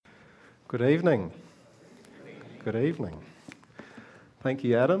Good evening. Good evening. Thank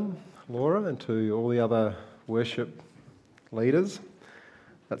you, Adam, Laura, and to all the other worship leaders.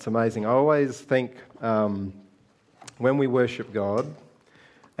 That's amazing. I always think when we worship God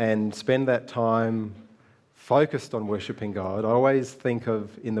and spend that time focused on worshipping God, I always think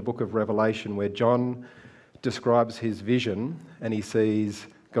of in the book of Revelation where John describes his vision and he sees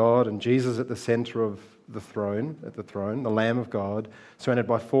God and Jesus at the centre of the throne, the Lamb of God, surrounded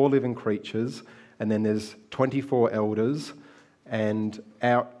by 4 living creatures, and then there's 24 elders, and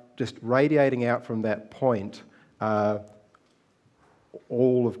just radiating out from that point, all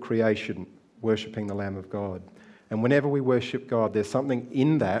of creation worshipping the Lamb of God. And whenever we worship God, there's something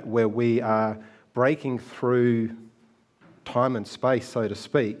in that where we are breaking through time and space, so to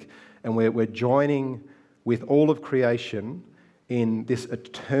speak, and we're joining with all of creation in this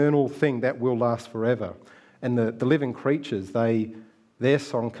eternal thing that will last forever. And the living creatures, their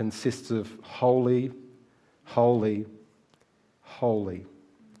song consists of holy, holy, holy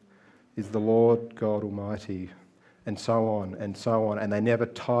is the Lord God Almighty, and so on and so on. And they never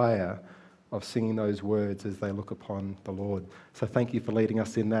tire of singing those words as they look upon the Lord. So thank you for leading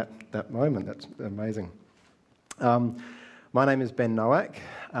us in that moment. That's amazing. My name is Ben Nowak.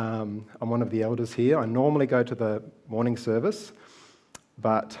 I'm one of the elders here. I normally go to the morning service,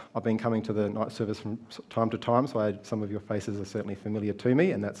 but I've been coming to the night service from time to time, so some of your faces are certainly familiar to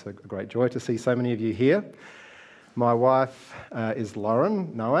me, and that's a great joy to see so many of you here. My wife is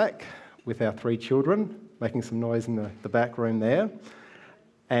Lauren Nowak, with our 3 children, making some noise in the back room there,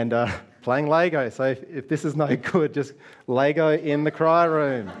 and playing Lego. So if this is no good, just Lego in the cry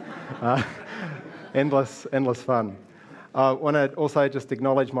room. Endless fun. I want to also just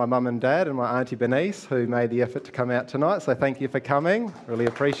acknowledge my mum and dad and my auntie Bernice, who made the effort to come out tonight. So thank you for coming. Really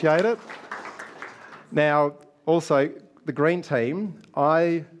appreciate it. Now, also, the Green Team,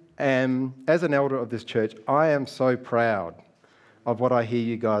 as an elder of this church, I am so proud of what I hear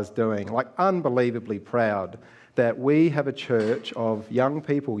you guys doing. Like, unbelievably proud that we have a church of young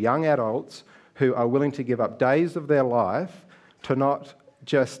people, young adults, who are willing to give up days of their life to not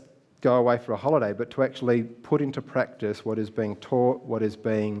just go away for a holiday, but to actually put into practice what is being taught, what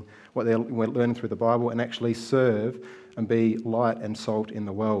they're learning through the Bible, and actually serve and be light and salt in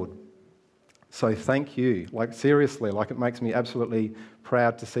the world. So thank you. Seriously, it makes me absolutely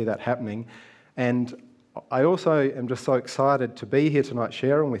proud to see that happening. And I also am just so excited to be here tonight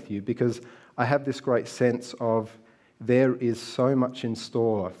sharing with you, because I have this great sense of there is so much in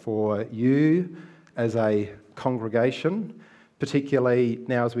store for you as a congregation, particularly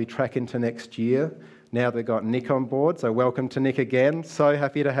now as we track into next year. Now they've got Nick on board, so welcome to Nick again. So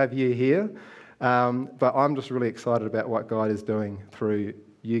happy to have you here. But I'm just really excited about what God is doing through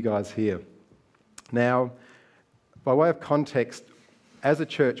you guys here. Now, by way of context, as a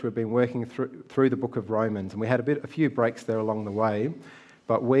church, we've been working through the book of Romans, and we had a few breaks there along the way,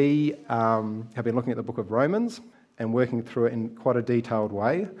 but we have been looking at the book of Romans and working through it in quite a detailed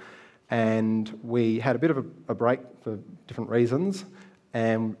way. And we had a bit of a break for different reasons,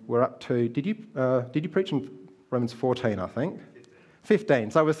 and we're up to. Did you preach in Romans 14? I think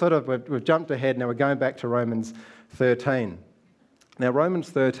 15. So we've jumped ahead. Now we're going back to Romans 13. Now Romans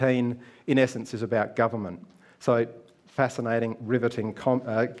 13, in essence, is about government. So fascinating, riveting,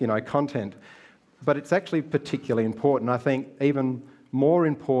 content. But it's actually particularly important. I think even more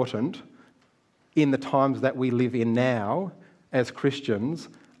important in the times that we live in now as Christians,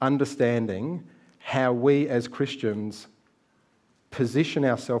 understanding how we as Christians position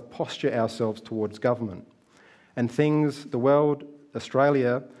ourselves, posture ourselves towards government. And the world,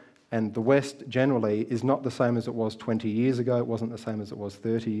 Australia and the West generally, is not the same as it was 20 years ago. It wasn't the same as it was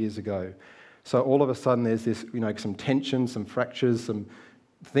 30 years ago. So all of a sudden there's this, some tension, some fractures, some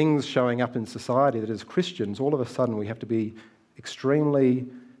things showing up in society that as Christians, all of a sudden we have to be extremely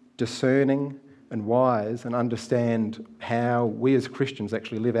discerning and wise and understand how we as Christians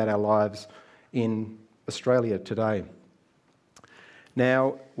actually live out our lives in Australia today.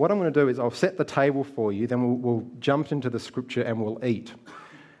 Now, what I'm going to do is I'll set the table for you, then we'll jump into the scripture and we'll eat.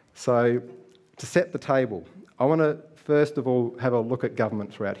 So, to set the table, I want to first of all have a look at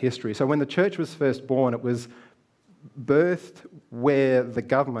government throughout history. So when the church was first born, it was birthed where the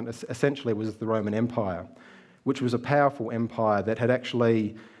government essentially was the Roman Empire, which was a powerful empire that had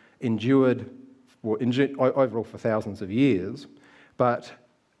actually endured overall for thousands of years. But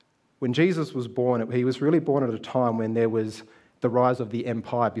when Jesus was born, he was really born at a time when there was the rise of the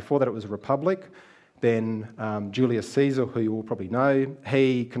empire. Before that, it was a republic. Then Julius Caesar, who you all probably know,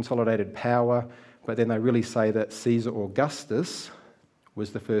 he consolidated power. But then they really say that Caesar Augustus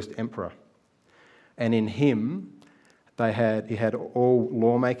was the first emperor. And in him, He had all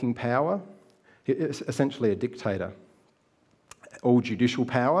lawmaking power. He was essentially a dictator. All judicial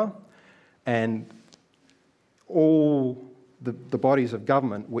power, and all the bodies of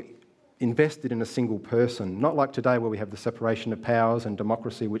government were invested in a single person. Not like today where we have the separation of powers and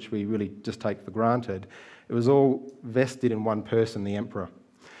democracy, which we really just take for granted. It was all vested in one person, the emperor.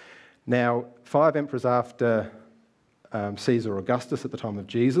 Now, 5 emperors after Caesar Augustus at the time of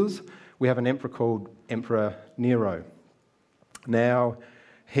Jesus, we have an emperor called Emperor Nero. Now,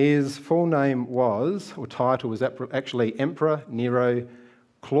 his full name was, or title was actually Emperor Nero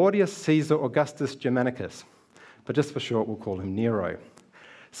Claudius Caesar Augustus Germanicus, but just for short we'll call him Nero.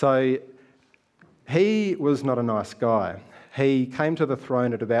 So he was not a nice guy. He came to the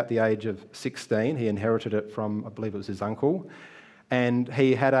throne at about the age of 16. He inherited it from, I believe it was his uncle. And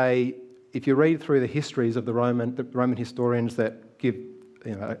he had if you read through the histories of the Roman historians that give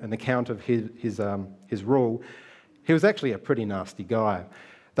an account of his rule, he was actually a pretty nasty guy.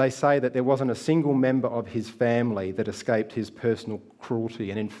 They say that there wasn't a single member of his family that escaped his personal cruelty.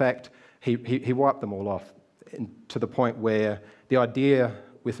 And in fact, he wiped them all off to the point where the idea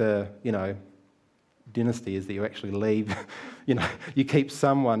with a, dynasty is that you actually leave, you keep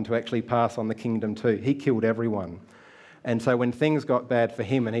someone to actually pass on the kingdom to. He killed everyone. And so when things got bad for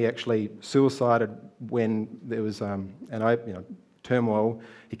him and he actually suicided when there was turmoil,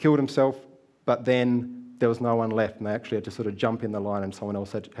 he killed himself, but then there was no one left and they actually had to sort of jump in the line and someone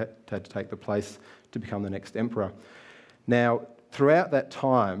else had to take the place to become the next emperor. Now, throughout that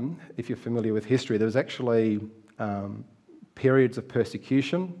time, if you're familiar with history, there was actually periods of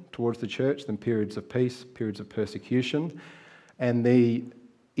persecution towards the church, then periods of peace, periods of persecution. And the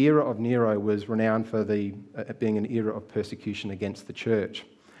era of Nero was renowned for being an era of persecution against the church.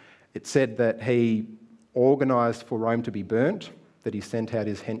 It said that he organised for Rome to be burnt, that he sent out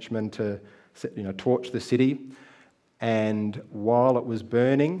his henchmen to torch the city, and while it was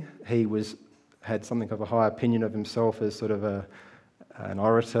burning, he had something of a high opinion of himself as sort of an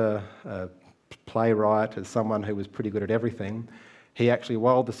orator, a playwright, as someone who was pretty good at everything. He actually,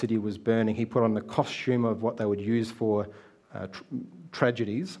 while the city was burning, he put on the costume of what they would use for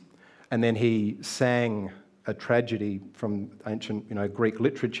tragedies, and then he sang a tragedy from ancient Greek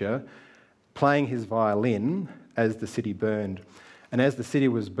literature, playing his violin as the city burned. And as the city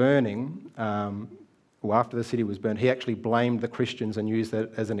was burning, after the city was burned, he actually blamed the Christians and used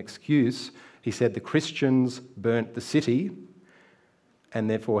that as an excuse. He said the Christians burnt the city, and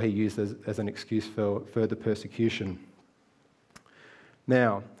therefore he used it as an excuse for further persecution.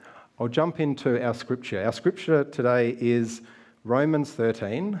 Now, I'll jump into our scripture. Our scripture today is Romans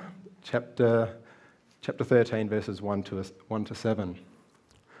 13, chapter 13, verses 1 to 7.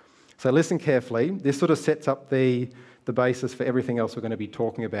 So listen carefully. This sort of sets up the basis for everything else we're going to be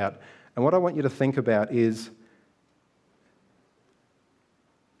talking about. And what I want you to think about is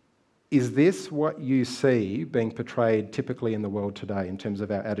this what you see being portrayed typically in the world today in terms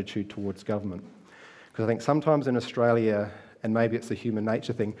of our attitude towards government? Because I think sometimes in Australia, and maybe it's a human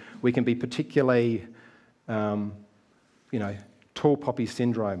nature thing, we can be particularly, tall poppy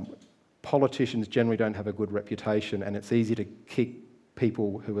syndrome. Politicians generally don't have a good reputation, and it's easy to kick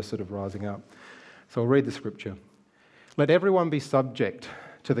people who are sort of rising up. So I'll read the scripture. Let everyone be subject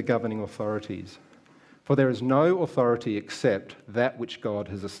to the governing authorities, for there is no authority except that which God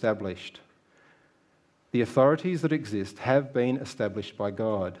has established. The authorities that exist have been established by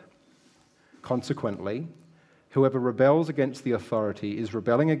God. Consequently, whoever rebels against the authority is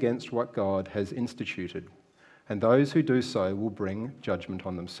rebelling against what God has instituted, and those who do so will bring judgment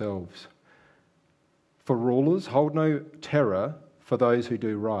on themselves. For rulers hold no terror for those who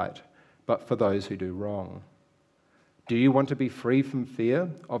do right, but for those who do wrong. Do you want to be free from fear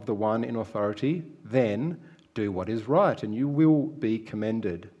of the one in authority? Then do what is right, and you will be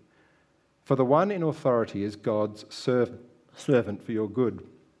commended. For the one in authority is God's servant for your good.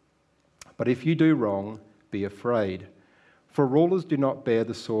 But if you do wrong, be afraid. For rulers do not bear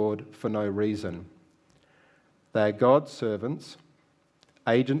the sword for no reason. They are God's servants,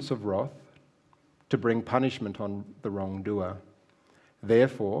 agents of wrath, to bring punishment on the wrongdoer.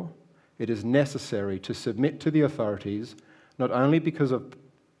 Therefore, it is necessary to submit to the authorities, not only because of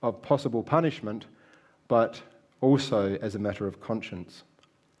possible punishment, but also as a matter of conscience.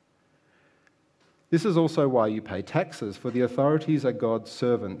 This is also why you pay taxes, for the authorities are God's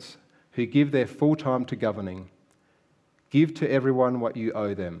servants who give their full time to governing. Give to everyone what you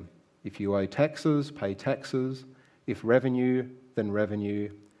owe them. If you owe taxes, pay taxes. If revenue, then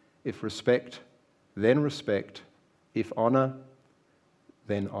revenue. If respect, then respect. If honour,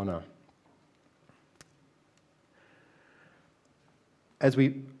 then honour. As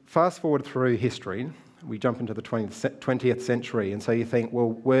we fast forward through history, We jump into the 20th century, and so you think,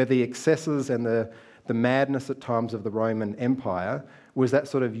 well, were the excesses and the madness at times of the Roman Empire, was that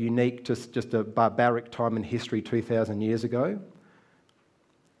sort of unique to just a barbaric time in history 2,000 years ago?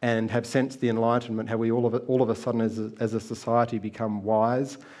 And have since the Enlightenment, have we all of a sudden as a society become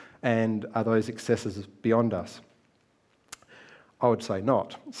wise, and are those excesses beyond us? I would say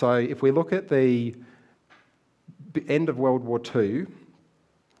not. So if we look at the end of World War II,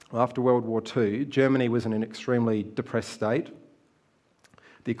 after World War II, Germany was in an extremely depressed state.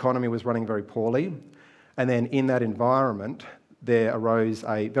 The economy was running very poorly. And then in that environment, there arose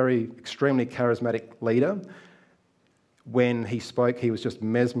a very extremely charismatic leader. When he spoke, he was just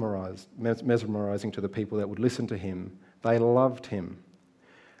mesmerising to the people that would listen to him. They loved him.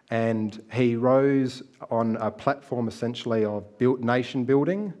 And he rose on a platform essentially of nation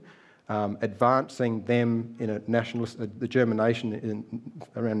building, advancing them in the German nation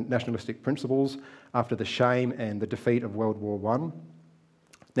around nationalistic principles after the shame and the defeat of World War I.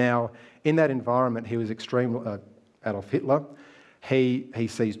 Now, in that environment, he was Adolf Hitler. He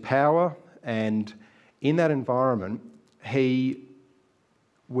seized power, and in that environment, he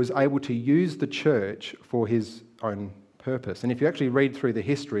was able to use the church for his own purpose. And if you actually read through the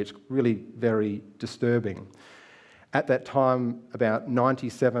history, it's really very disturbing. At that time, about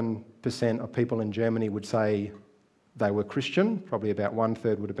 97% of people in Germany would say they were Christian. Probably about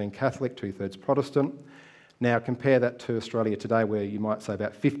 1/3 would have been Catholic, 2/3 Protestant. Now compare that to Australia today, where you might say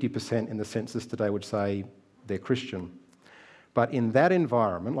about 50% in the census today would say they're Christian. But in that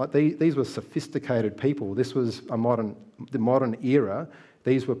environment, like these were sophisticated people. This was the modern era.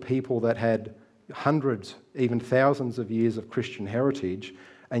 These were people that had hundreds, even thousands of years of Christian heritage,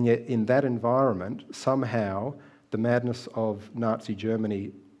 and yet in that environment, somehow the madness of Nazi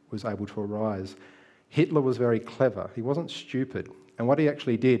Germany was able to arise. Hitler was very clever. He wasn't stupid. And what he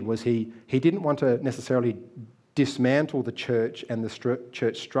actually did was he didn't want to necessarily dismantle the church and the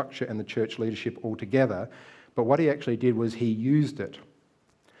church structure and the church leadership altogether, but what he actually did was he used it.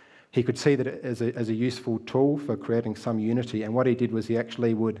 He could see that as a useful tool for creating some unity, and what he did was he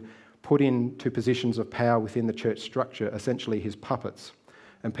actually would put into positions of power within the church structure essentially his puppets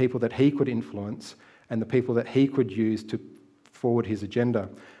and people that he could influence and the people that he could use to forward his agenda.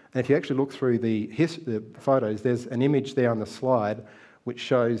 And if you actually look through the photos, there's an image there on the slide which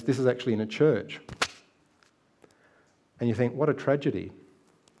shows this is actually in a church. And you think, what a tragedy.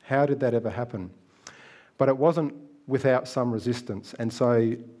 How did that ever happen? But it wasn't without some resistance. And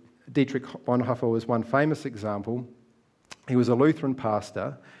so Dietrich Bonhoeffer was one famous example. He was a Lutheran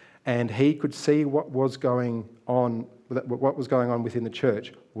pastor, and he could see what was going on within the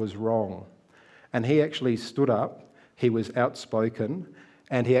church was wrong. And he actually stood up, he was outspoken,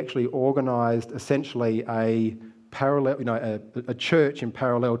 and he actually organised essentially a church in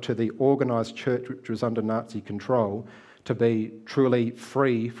parallel to the organised church which was under Nazi control to be truly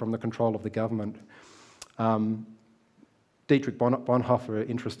free from the control of the government. Dietrich Bonhoeffer,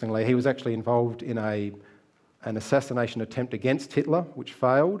 interestingly, he was actually involved in an assassination attempt against Hitler, which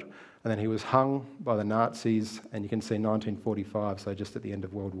failed, and then he was hung by the Nazis, and you can see 1945, so just at the end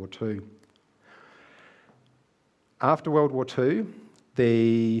of World War II. After World War II,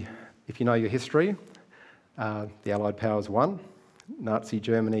 if you know your history, the Allied powers won. Nazi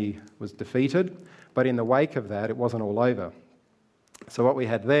Germany was defeated, but in the wake of that, it wasn't all over. So what we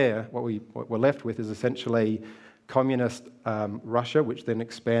had there, what we're left with is essentially communist Russia, which then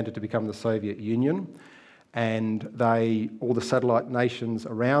expanded to become the Soviet Union, and all the satellite nations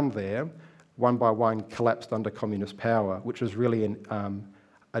around there, one by one, collapsed under communist power, which was really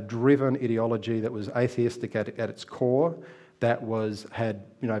a driven ideology that was atheistic at its core, that had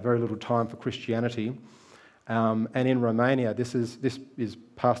very little time for Christianity. And in Romania, this is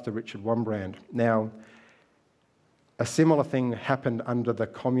Pastor Richard Wurmbrand. Now, a similar thing happened under the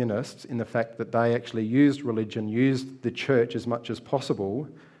communists in the fact that they actually used religion, used the church as much as possible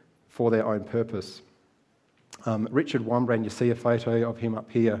for their own purpose. Richard Wurmbrand, you see a photo of him up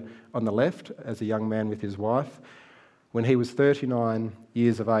here on the left as a young man with his wife. When he was 39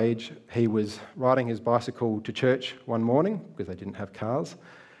 years of age, he was riding his bicycle to church one morning because they didn't have cars,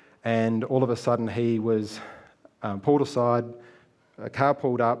 and all of a sudden he was pulled aside, a car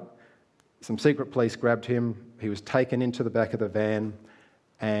pulled up, some secret police grabbed him, he was taken into the back of the van,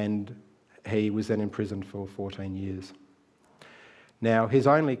 and he was then imprisoned for 14 years. Now, his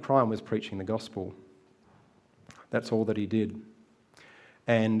only crime was preaching the gospel. That's all that he did.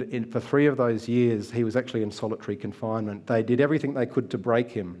 And for 3 of those years, he was actually in solitary confinement. They did everything they could to break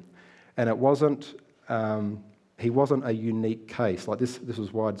him. And he wasn't a unique case. Like this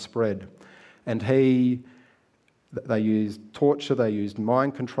was widespread. And he They used torture, they used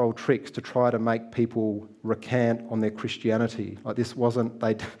mind control tricks to try to make people recant on their Christianity. Like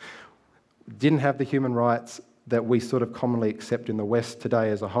they didn't have the human rights that we sort of commonly accept in the West today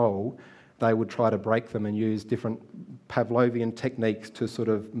as a whole. They would try to break them and use different Pavlovian techniques to sort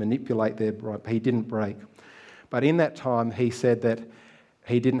of manipulate their right. He didn't break. But in that time, he said that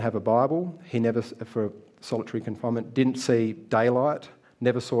he didn't have a Bible. He never, for solitary confinement, didn't see daylight,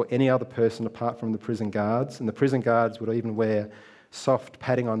 never saw any other person apart from the prison guards. And the prison guards would even wear soft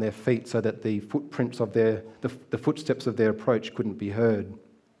padding on their feet so that the footprints of the footsteps of their approach couldn't be heard.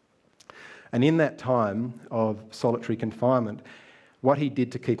 And in that time of solitary confinement, what he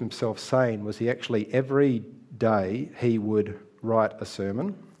did to keep himself sane was he actually, every day, he would write a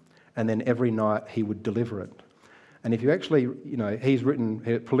sermon, and then every night he would deliver it. And if you actually, he's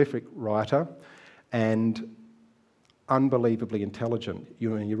a prolific writer and unbelievably intelligent.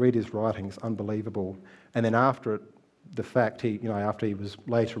 You read his writings, unbelievable. And then after the fact, after he was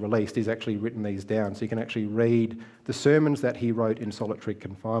later released, he's actually written these down. So you can actually read the sermons that he wrote in solitary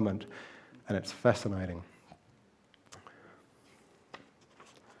confinement, and it's fascinating.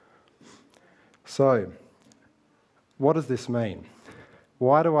 So, what does this mean?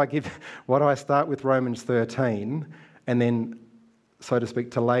 Why do I start with Romans 13 and then, so to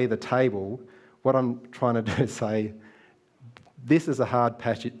speak, to lay the table? What I'm trying to do is say, this is a hard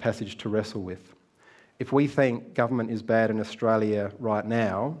passage to wrestle with. If we think government is bad in Australia right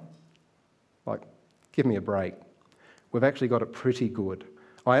now, give me a break. We've actually got it pretty good.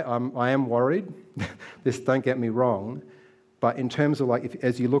 I am worried. Don't get me wrong. But in terms of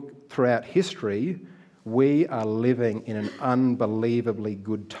as you look throughout history, we are living in an unbelievably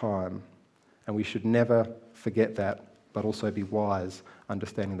good time. And we should never forget that, but also be wise,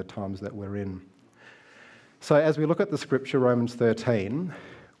 understanding the times that we're in. So as we look at the scripture, Romans 13,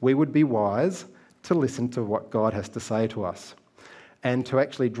 we would be wise to listen to what God has to say to us and to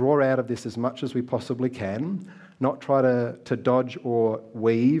actually draw out of this as much as we possibly can, not try to dodge or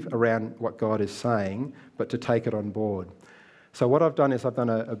weave around what God is saying, but to take it on board. So what I've done is I've done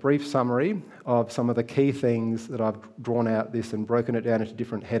a brief summary of some of the key things that I've drawn out this and broken it down into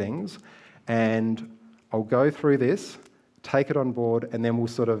different headings. And I'll go through this, take it on board, and then we'll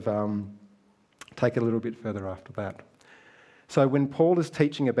sort of take it a little bit further after that. So when Paul is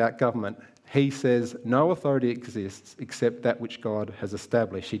teaching about government, he says no authority exists except that which God has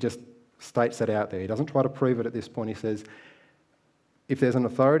established. He just states that out there. He doesn't try to prove it at this point. He says, if there's an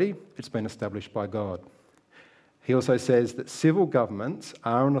authority, it's been established by God. He also says that civil governments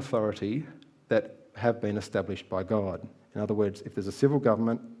are an authority that have been established by God. In other words, if there's a civil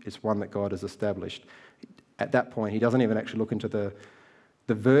government, it's one that God has established. At that point, he doesn't even actually look into the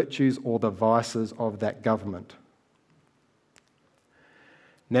virtues or the vices of that government.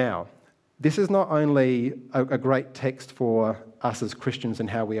 Now, this is not only a great text for us as Christians and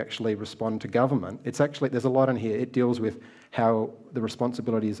how we actually respond to government. It's actually, there's a lot in here. It deals with how the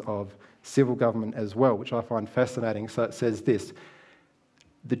responsibilities of civil government as well, which I find fascinating. So it says this: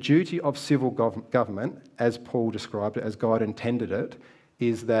 the duty of civil government, as Paul described it, as God intended it,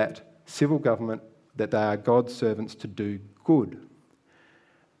 is that civil government, that they are God's servants to do good.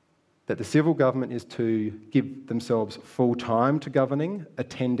 That the civil government is to give themselves full time to governing,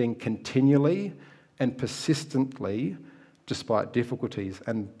 attending continually and persistently despite difficulties.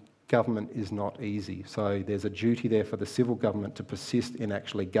 And government is not easy. So there's a duty there for the civil government to persist in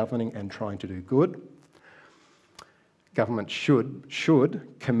actually governing and trying to do good. Government should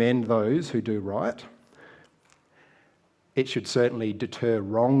commend those who do right. It should certainly deter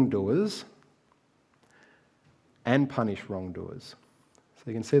wrongdoers and punish wrongdoers. So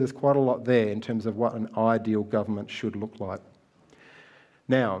you can see there's quite a lot there in terms of what an ideal government should look like.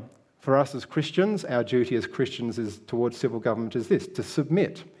 Now, for us as Christians, our duty as Christians is towards civil government is this: to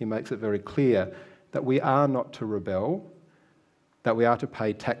submit. He makes it very clear that we are not to rebel, that we are to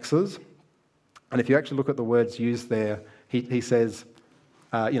pay taxes. And if you actually look at the words used there, he says,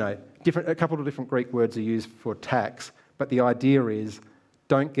 a couple of different Greek words are used for tax, but the idea is,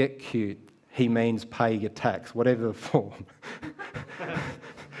 don't get cute. He means pay your tax, whatever the form.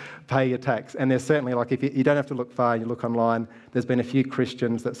 Pay your tax. And there's certainly, if you don't have to look far, you look online, there's been a few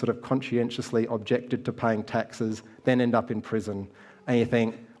Christians that sort of conscientiously objected to paying taxes, then end up in prison. And you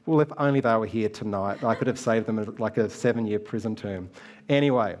think, well, if only they were here tonight, I could have saved them a 7-year prison term.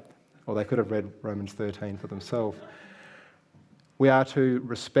 Anyway, or they could have read Romans 13 for themselves. We are to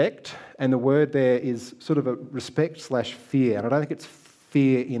respect, and the word there is sort of a respect/fear. And I don't think it's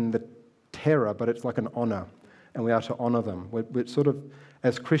fear in the terror, but it's like an honour, and we are to honour them. We're sort of,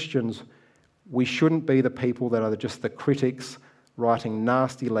 as Christians, we shouldn't be the people that are just the critics writing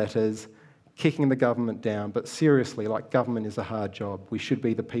nasty letters, kicking the government down, but seriously, government is a hard job. We should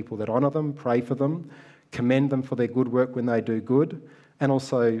be the people that honour them, pray for them, commend them for their good work when they do good, and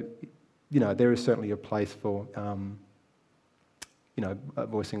also, there is certainly a place for,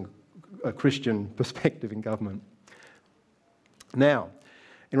 voicing a Christian perspective in government. Now,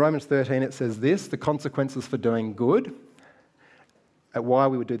 in Romans 13 it says this: the consequences for doing good, why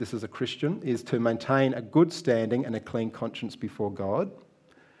we would do this as a Christian, is to maintain a good standing and a clean conscience before God.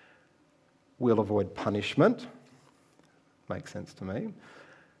 We'll avoid punishment. Makes sense to me.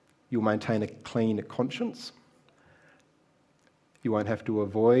 You'll maintain a clean conscience. You won't have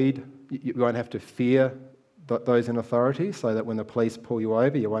to fear those in authority, so that when the police pull you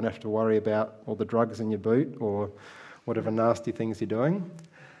over, you won't have to worry about all the drugs in your boot or whatever nasty things you're doing.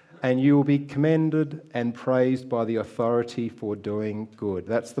 And you will be commended and praised by the authority for doing good.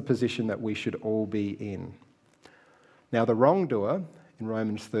 That's the position that we should all be in. Now, the wrongdoer in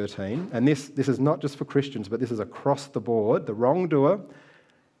Romans 13, and this is not just for Christians, but this is across the board. The wrongdoer,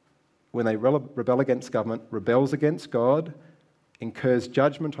 when they rebel against government, rebels against God, incurs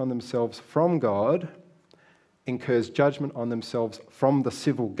judgment on themselves from God, incurs judgment on themselves from the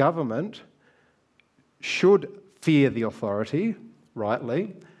civil government, should fear the authority,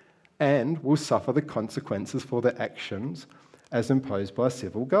 rightly, and will suffer the consequences for their actions as imposed by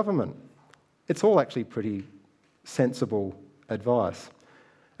civil government. It's all actually pretty sensible advice.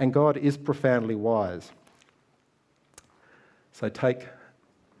 And God is profoundly wise. So I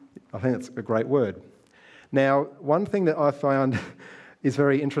think it's a great word. Now, one thing that I found is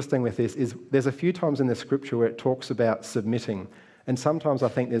very interesting with this is there's a few times in the scripture where it talks about submitting. And sometimes I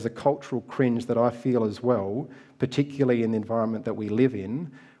think there's a cultural cringe that I feel as well, particularly in the environment that we live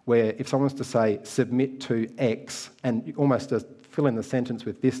in, where if someone's to say, submit to X, and almost just fill in the sentence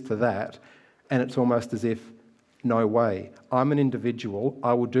with this to that, and it's almost as if, no way, I'm an individual,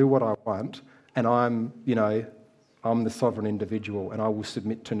 I will do what I want, and I'm the sovereign individual, and I will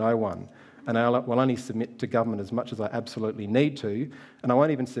submit to no one. And I will only submit to government as much as I absolutely need to, and I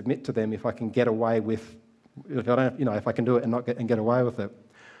won't even submit to them if I can get away with, if I can do it and get away with it.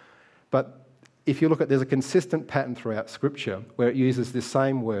 But if you look at, there's a consistent pattern throughout Scripture where it uses this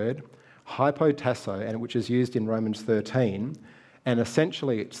same word, hypotasso, and which is used in Romans 13, and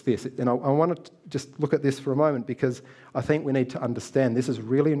essentially it's this. And I want to just look at this for a moment, because I think we need to understand this is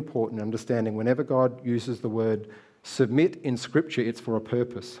really important, understanding whenever God uses the word submit in Scripture, it's for a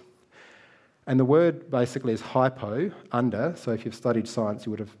purpose. And the word basically is hypo, under. So if you've studied science, you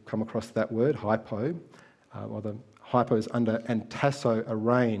would have come across that word, hypo. The hypo is under, and tasso,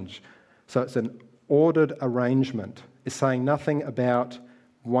 arrange. So it's an ordered arrangement. It's saying nothing about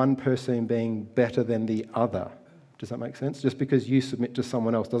one person being better than the other. Does that make sense? Just because you submit to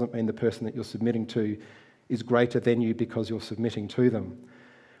someone else doesn't mean the person that you're submitting to is greater than you because you're submitting to them.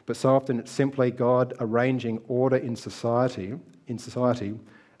 But so often it's simply God arranging order in society,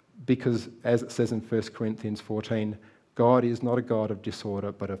 because, as it says in 1 Corinthians 14, God is not a God of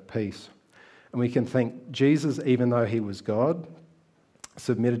disorder but of peace. And we can think Jesus, even though he was God,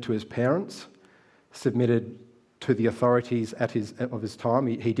 submitted to his parents, submitted to the authorities of his time.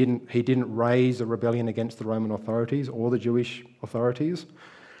 He didn't raise a rebellion against the Roman authorities or the Jewish authorities.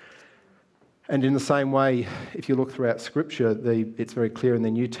 And in the same way, if you look throughout Scripture, it's very clear in the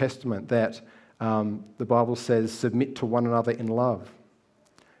New Testament that the Bible says, submit to one another in love.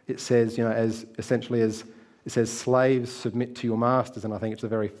 It says, it says, slaves, submit to your masters. And I think it's a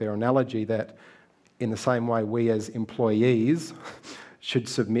very fair analogy that in the same way we as employees should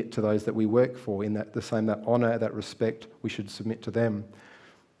submit to those that we work for, in that honour, that respect, we should submit to them.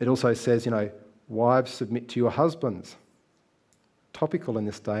 It also says, wives, submit to your husbands. Topical in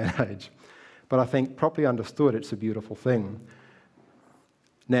this day and age. But I think properly understood, it's a beautiful thing.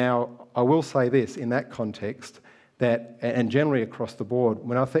 Now, I will say this in that context, that, and generally across the board,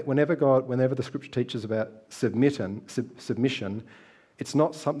 whenever the Scripture teaches about submission, it's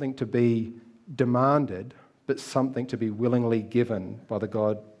not something to be demanded, but something to be willingly given by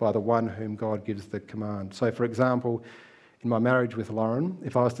the one whom God gives the command. So, for example, in my marriage with Lauren,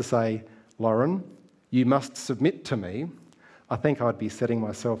 if I was to say, Lauren, you must submit to me, I think I'd be setting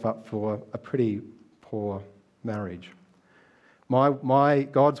myself up for a pretty poor marriage. My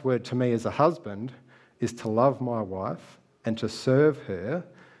God's word to me as a husband is to love my wife and to serve her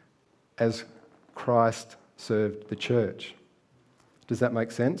as Christ served the church. Does that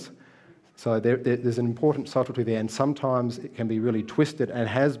make sense? So there's an important subtlety there, and sometimes it can be really twisted, and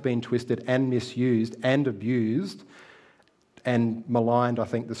has been twisted and misused and abused and maligned, I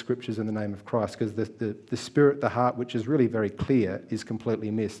think, the Scriptures in the name of Christ, because the spirit, the heart, which is really very clear, is completely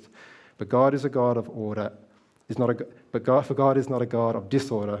missed. But God is a God of order, for God is not a God of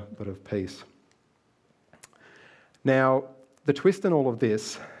disorder, but of peace. Now, the twist in all of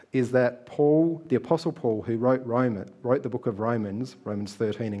this is that Paul, the Apostle Paul, who wrote the book of Romans, Romans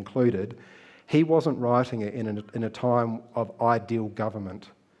 13 included, he wasn't writing it in a time of ideal government.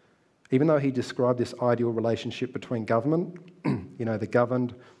 Even though he described this ideal relationship between government, the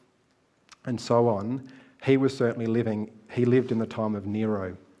governed and so on, he lived in the time of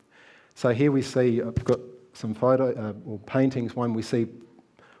Nero. So here we see, I've got some paintings. One, we see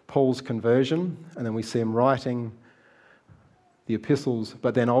Paul's conversion, and then we see him writing the epistles,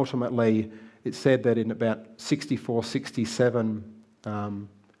 but then ultimately it's said that in about 64-67,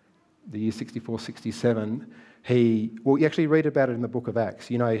 the year 64-67, you actually read about it in the book of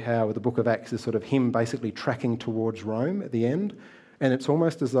Acts. You know how the book of Acts is sort of him basically tracking towards Rome at the end, and it's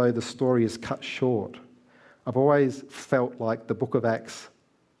almost as though the story is cut short. I've always felt like the book of Acts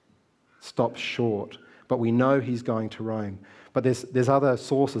stops short, but we know he's going to Rome. But there's other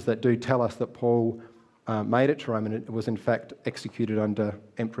sources that do tell us that Paul made it to Rome, and it was in fact executed under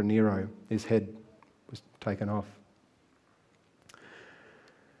Emperor Nero. His head was taken off.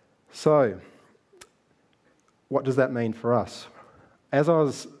 So, what does that mean for us? As I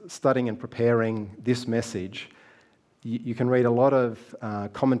was studying and preparing this message, you can read a lot of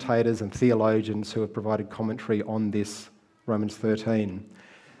commentators and theologians who have provided commentary on this Romans 13.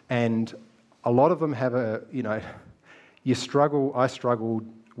 And a lot of them have I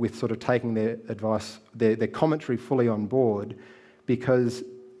struggled with sort of taking their advice, their commentary fully on board, because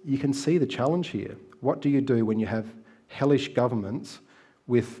you can see the challenge here. What do you do when you have hellish governments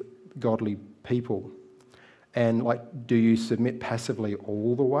with godly people? And do you submit passively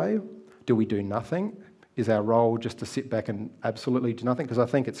all the way? Do we do nothing? Is our role just to sit back and absolutely do nothing? Because I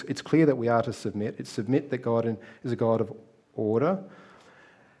think it's clear that we are to submit. It's submit that God is a God of order.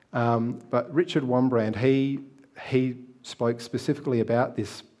 But Richard Wurmbrand, he spoke specifically about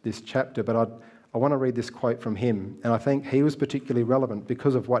this chapter, but I want to read this quote from him. And I think he was particularly relevant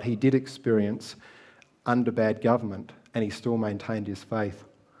because of what he did experience under bad government, and he still maintained his faith.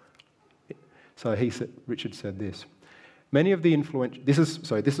 So Richard said this. Many of the influential... This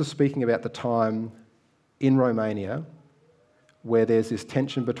is speaking about the time in Romania where there's this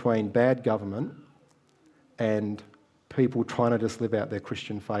tension between bad government and people trying to just live out their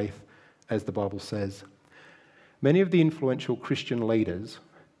Christian faith as the Bible says. Many of the influential Christian leaders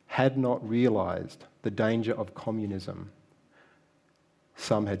had not realised the danger of communism.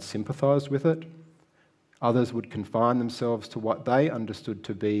 Some had sympathised with it. Others would confine themselves to what they understood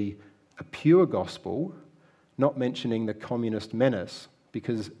to be a pure gospel, not mentioning the communist menace,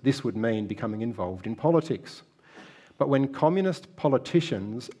 because this would mean becoming involved in politics. But when communist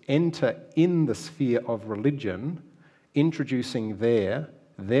politicians enter in the sphere of religion, introducing their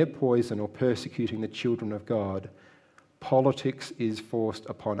poison or persecuting the children of God, politics is forced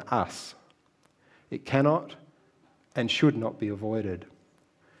upon us. It cannot and should not be avoided.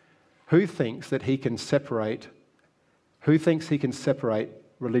 Who thinks he can separate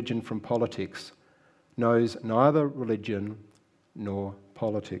religion from politics knows neither religion nor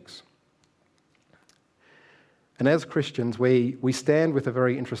politics. And as Christians, we stand with a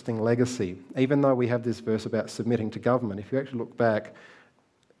very interesting legacy. Even though we have this verse about submitting to government, if you actually look back,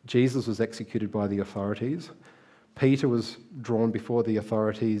 Jesus was executed by the authorities. Peter was drawn before the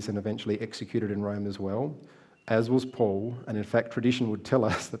authorities and eventually executed in Rome as well, as was Paul. And in fact, tradition would tell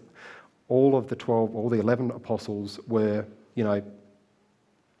us that all the 11 apostles were,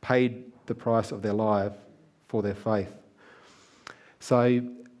 paid the price of their life for their faith. So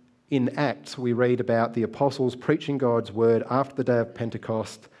in Acts, we read about the apostles preaching God's word after the day of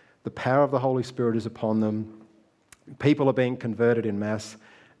Pentecost. The power of the Holy Spirit is upon them. People are being converted in mass,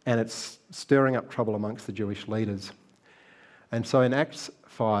 and it's stirring up trouble amongst the Jewish leaders. And so in Acts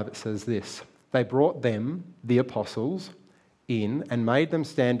 5, it says this: they brought them, the apostles, in and made them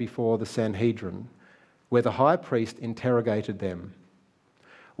stand before the Sanhedrin, where the high priest interrogated them.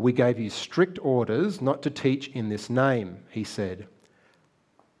 We gave you strict orders not to teach in this name, he said.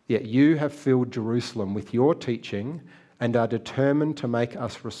 Yet you have filled Jerusalem with your teaching and are determined to make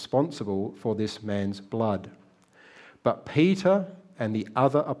us responsible for this man's blood. But Peter and the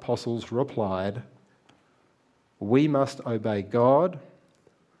other apostles replied, we must obey God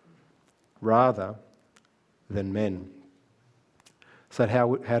rather than men. So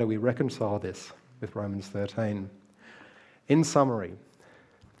how do we reconcile this with Romans 13? In summary,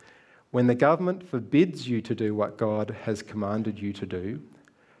 when the government forbids you to do what God has commanded you to do,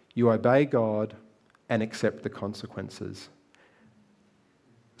 you obey God and accept the consequences.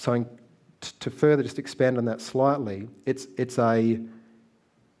 So to further just expand on that slightly,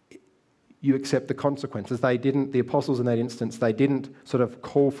 you accept the consequences. The apostles in that instance, they didn't sort of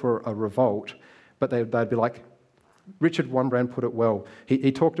call for a revolt, but they'd be like, Richard Wurmbrand put it well.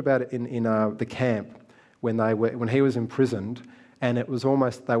 He talked about it in the camp when he was imprisoned, and it was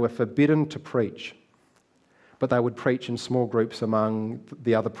almost they were forbidden to preach, but they would preach in small groups among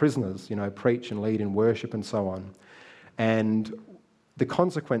the other prisoners, preach and lead in worship and so on. And the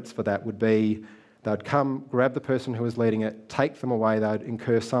consequence for that would be they'd come, grab the person who was leading it, take them away, they'd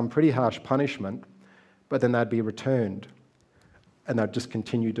incur some pretty harsh punishment, but then they'd be returned, and they'd just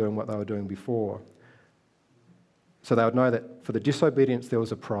continue doing what they were doing before. So they would know that for the disobedience there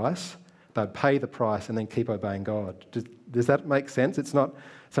was a price, they'd pay the price and then keep obeying God. Does that make sense? So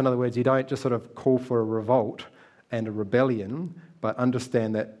in other words, you don't just sort of call for a revolt and a rebellion, but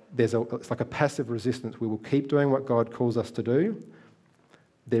understand that it's like a passive resistance. We will keep doing what God calls us to do.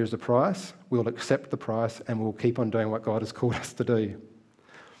 There's a price, we'll accept the price, and we'll keep on doing what God has called us to do.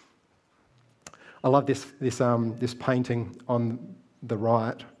 I love this painting on the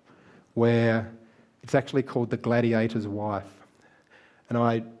right, where it's actually called The Gladiator's Wife.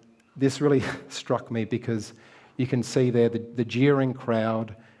 And this really struck me because you can see there the jeering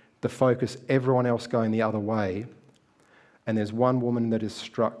crowd, the focus, everyone else going the other way. And there's one woman that is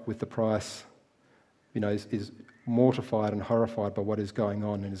struck with the price, is mortified and horrified by what is going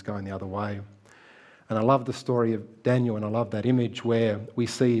on and is going the other way. And I love the story of Daniel, and I love that image where we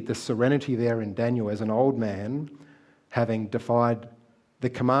see the serenity there in Daniel as an old man having defied the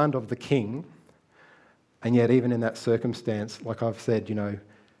command of the king, and yet even in that circumstance, like I've said,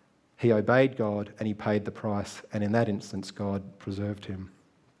 he obeyed God and he paid the price, and in that instance God preserved him.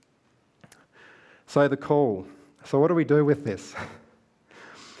 So the call. So what do we do with this?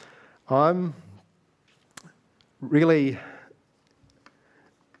 I'm really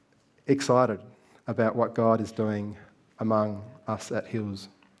excited about what God is doing among us at Hills.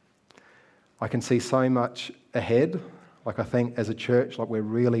 I can see so much ahead. I think as a church, we're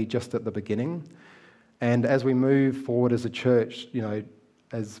really just at the beginning. And as we move forward as a church,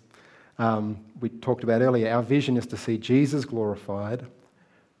 as we talked about earlier, our vision is to see Jesus glorified,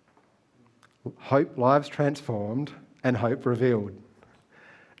 hope lives transformed, and hope revealed.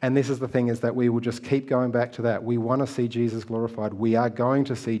 And this is the thing, is that we will just keep going back to that. We want to see Jesus glorified. We are going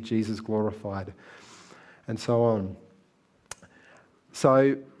to see Jesus glorified, and so on.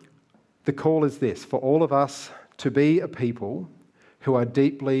 So the call is this, for all of us to be a people who are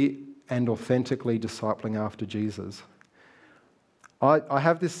deeply and authentically discipling after Jesus. I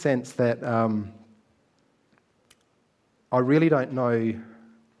have this sense that I really don't know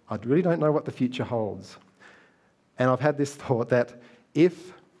what the future holds. And I've had this thought that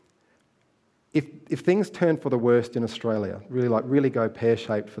if things turn for the worst in Australia, really go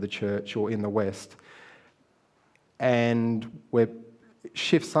pear-shaped for the church or in the West, and we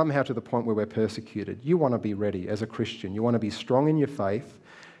shift somehow to the point where we're persecuted, you want to be ready as a Christian. You want to be strong in your faith.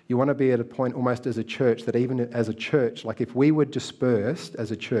 You want to be at a point almost as a church that even as a church, if we were dispersed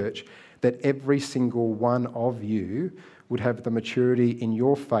as a church, that every single one of you would have the maturity in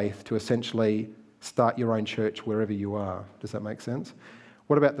your faith to essentially start your own church wherever you are. Does that make sense?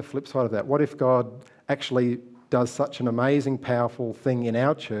 What about the flip side of that? What if God actually does such an amazing, powerful thing in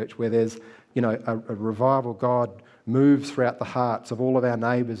our church where there's, a revival? God moves throughout the hearts of all of our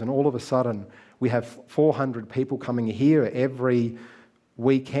neighbours, and all of a sudden we have 400 people coming here every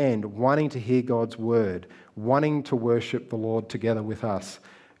weekend wanting to hear God's word, wanting to worship the Lord together with us.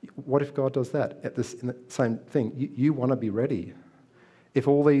 What if God does that? In the same thing, you want to be ready. If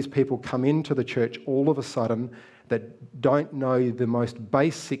all these people come into the church all of a sudden that don't know the most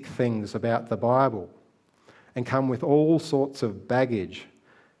basic things about the Bible and come with all sorts of baggage,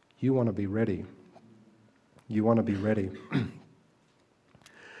 you want to be ready. You want to be ready.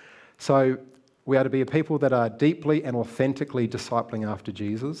 So we are to be a people that are deeply and authentically discipling after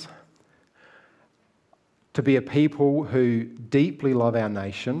Jesus, to be a people who deeply love our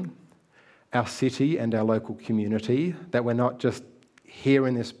nation, our city and our local community, that we're not just here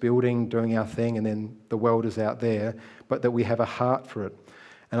in this building doing our thing and then the world is out there, but that we have a heart for it.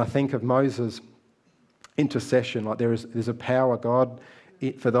 And I think of Moses' intercession, there's a power, God,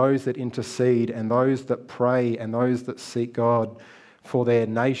 for those that intercede and those that pray and those that seek God for their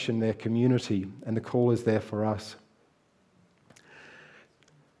nation, their community, and the call is there for us.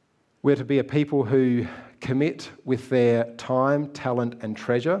 We're to be a people who commit with their time, talent, and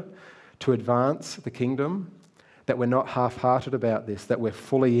treasure to advance the kingdom, that we're not half-hearted about this, that we're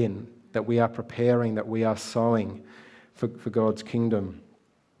fully in, that we are preparing, that we are sowing for God's kingdom.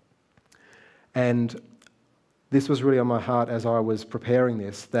 And this was really on my heart as I was preparing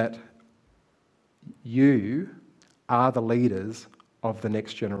this, that you are the leaders of the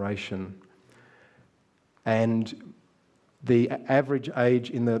next generation. And the average age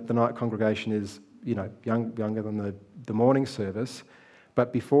in the night congregation is, younger than the morning service.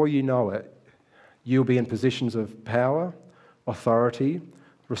 But before you know it, you'll be in positions of power, authority,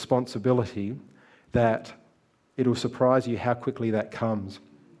 responsibility, that it'll surprise you how quickly that comes.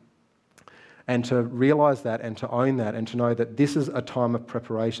 And to realise that and to own that and to know that this is a time of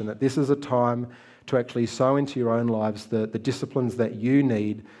preparation, that this is a time to actually sow into your own lives the disciplines that you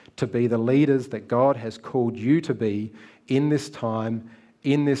need to be the leaders that God has called you to be in this time,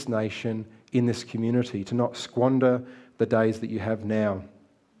 in this nation, in this community, to not squander the days that you have now.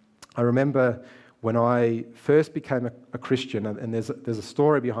 I remember when I first became a Christian, and there's a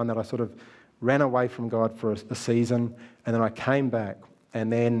story behind that. I sort of ran away from God for a season, and then I came back,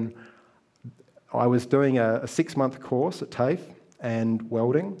 and then I was doing a 6-month course at TAFE and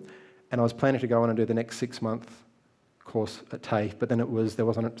welding, and I was planning to go on and do the next 6-month course at TAFE, but then there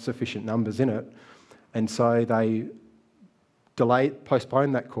wasn't sufficient numbers in it, and so they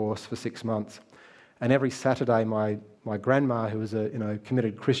postponed that course for 6 months. And every Saturday, my grandma, who was a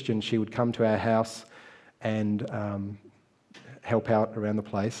committed Christian, she would come to our house and help out around the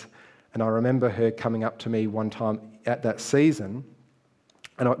place. And I remember her coming up to me one time at that season,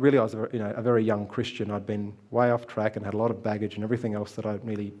 and I was a very young Christian. I'd been way off track and had a lot of baggage and everything else that I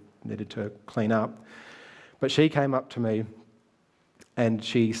really needed to clean up. But she came up to me and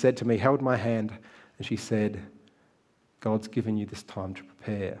she said to me, held my hand, and she said, "God's given you this time to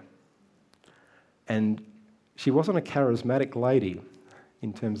prepare." And she wasn't a charismatic lady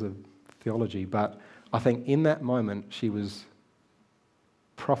in terms of theology, but I think in that moment she was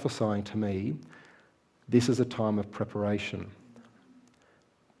prophesying to me, this is a time of preparation.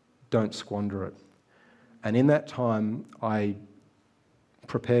 Don't squander it. And in that time, I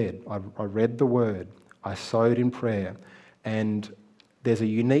prepared. I read the Word. I sowed in prayer. And there's a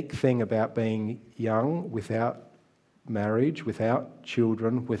unique thing about being young without marriage, without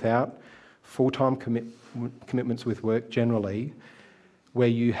children, without full-time commitments with work generally, where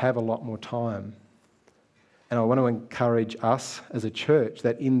you have a lot more time. And I want to encourage us as a church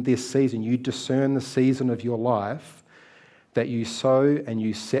that in this season, you discern the season of your life, that you sow and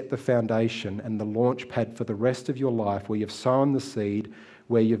you set the foundation and the launch pad for the rest of your life, where you've sown the seed,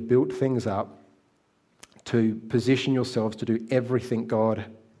 where you've built things up to position yourselves to do everything God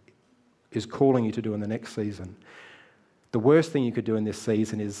is calling you to do in the next season. The worst thing you could do in this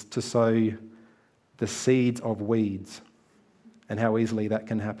season is to sow the seeds of weeds, and how easily that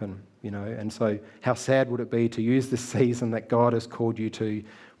can happen, And so how sad would it be to use this season that God has called you to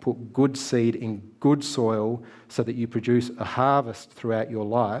put good seed in good soil so that you produce a harvest throughout your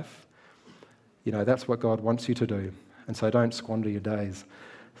life. That's what God wants you to do. And so don't squander your days.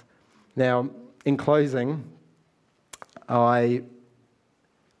 Now, in closing, I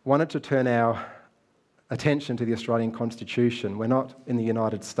wanted to turn our attention to the Australian Constitution. We're not in the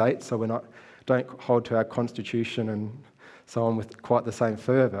United States, so don't hold to our Constitution and so on with quite the same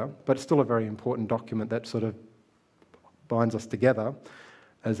fervour, but it's still a very important document that sort of binds us together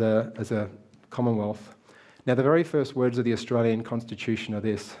as a Commonwealth. Now, the very first words of the Australian Constitution are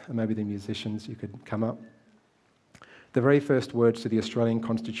this, and maybe the musicians, you could come up. The very first words to the Australian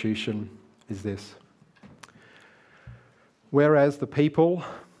Constitution is this: whereas the people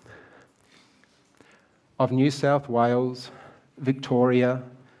of New South Wales, Victoria,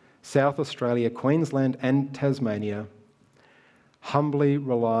 South Australia, Queensland and Tasmania, humbly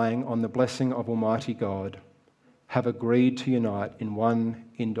relying on the blessing of Almighty God, have agreed to unite in one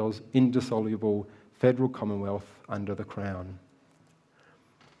indissoluble federal commonwealth under the Crown.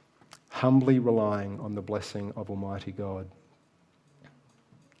 Humbly relying on the blessing of Almighty God.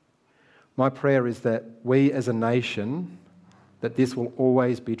 My prayer is that we as a nation, that this will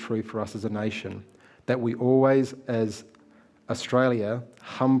always be true for us as a nation, that we always, as Australia,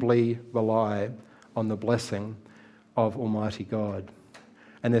 humbly rely on the blessing of Almighty God.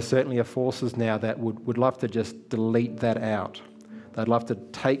 And there certainly are forces now that would love to just delete that out. They'd love to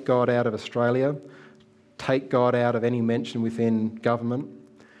take God out of Australia, take God out of any mention within government.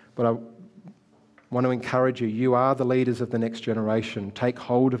 But I want to encourage you, you are the leaders of the next generation. Take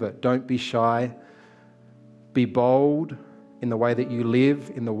hold of it. Don't be shy. Be bold in the way that you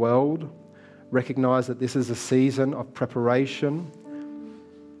live in the world. Recognise that this is a season of preparation.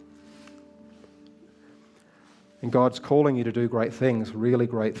 And God's calling you to do great things, really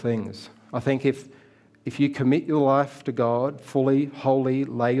great things. I think if you commit your life to God fully, wholly,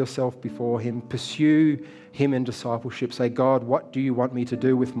 lay yourself before Him, pursue Him in discipleship, say, God, what do you want me to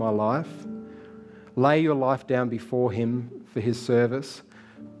do with my life? Lay your life down before Him for His service.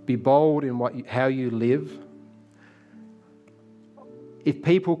 Be bold in how you live. if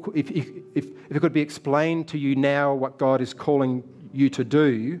it could be explained to you now what God is calling you to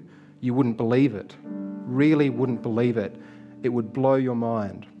do, you wouldn't believe it. Really wouldn't believe it. It would blow your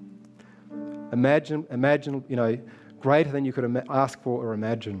mind. Imagine, greater than you could ask for or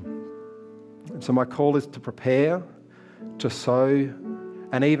imagine. And so my call is to prepare, to sow,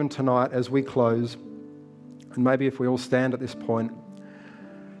 and even tonight as we close, and maybe if we all stand at this point,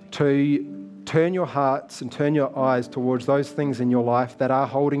 to turn your hearts and turn your eyes towards those things in your life that are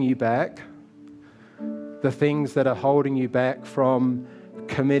holding you back, the things that are holding you back from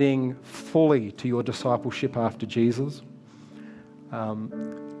committing fully to your discipleship after Jesus.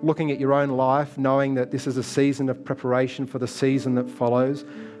 Looking at your own life, knowing that this is a season of preparation for the season that follows.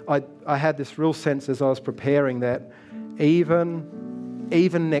 I had this real sense as I was preparing that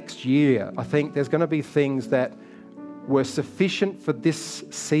even next year, I think there's going to be things that were sufficient for this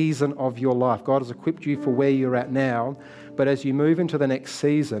season of your life. God has equipped you for where you're at now, but as you move into the next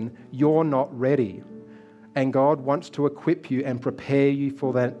season, you're not ready. And God wants to equip you and prepare you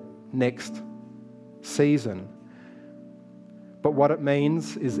for that next season. But what it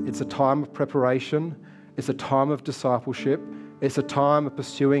means is it's a time of preparation, it's a time of discipleship, it's a time of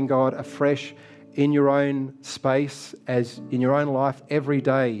pursuing God afresh in your own space, as in your own life every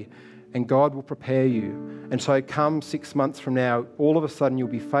day, and God will prepare you. And so come 6 months from now, all of a sudden you'll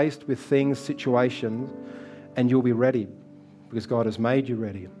be faced with things, situations, and you'll be ready because God has made you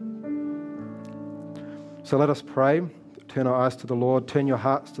ready. So let us pray, turn our eyes to the Lord, turn your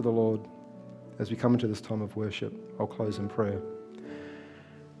hearts to the Lord as we come into this time of worship. I'll close in prayer.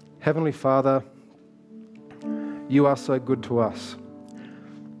 Heavenly Father, you are so good to us,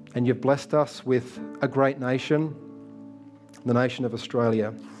 and you've blessed us with a great nation, the nation of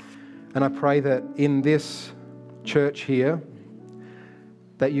Australia. And I pray that in this church here,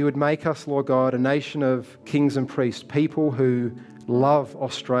 that you would make us, Lord God, a nation of kings and priests, people who love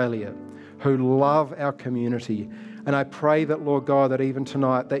Australia, who love our community. And I pray that, Lord God, that even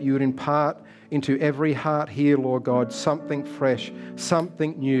tonight, that you would impart into every heart here, Lord God, something fresh,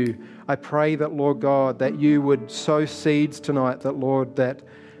 something new. I pray that, Lord God, that you would sow seeds tonight, that, Lord,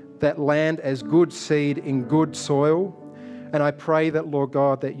 that land as good seed in good soil. And I pray that, Lord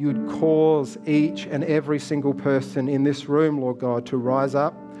God, that you'd cause each and every single person in this room, Lord God, to rise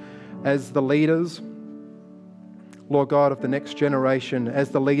up as the leaders, Lord God, of the next generation, as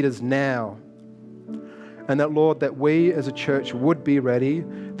the leaders now. And that, Lord, that we as a church would be ready,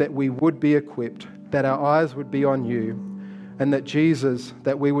 that we would be equipped, that our eyes would be on you, and that Jesus,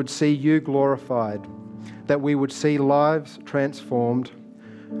 that we would see you glorified, that we would see lives transformed,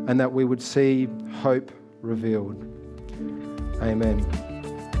 and that we would see hope revealed. Amen.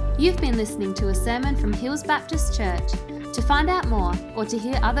 You've been listening to a sermon from Hills Baptist Church. To find out more or to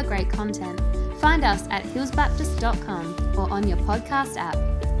hear other great content, find us at hillsbaptist.com or on your podcast app.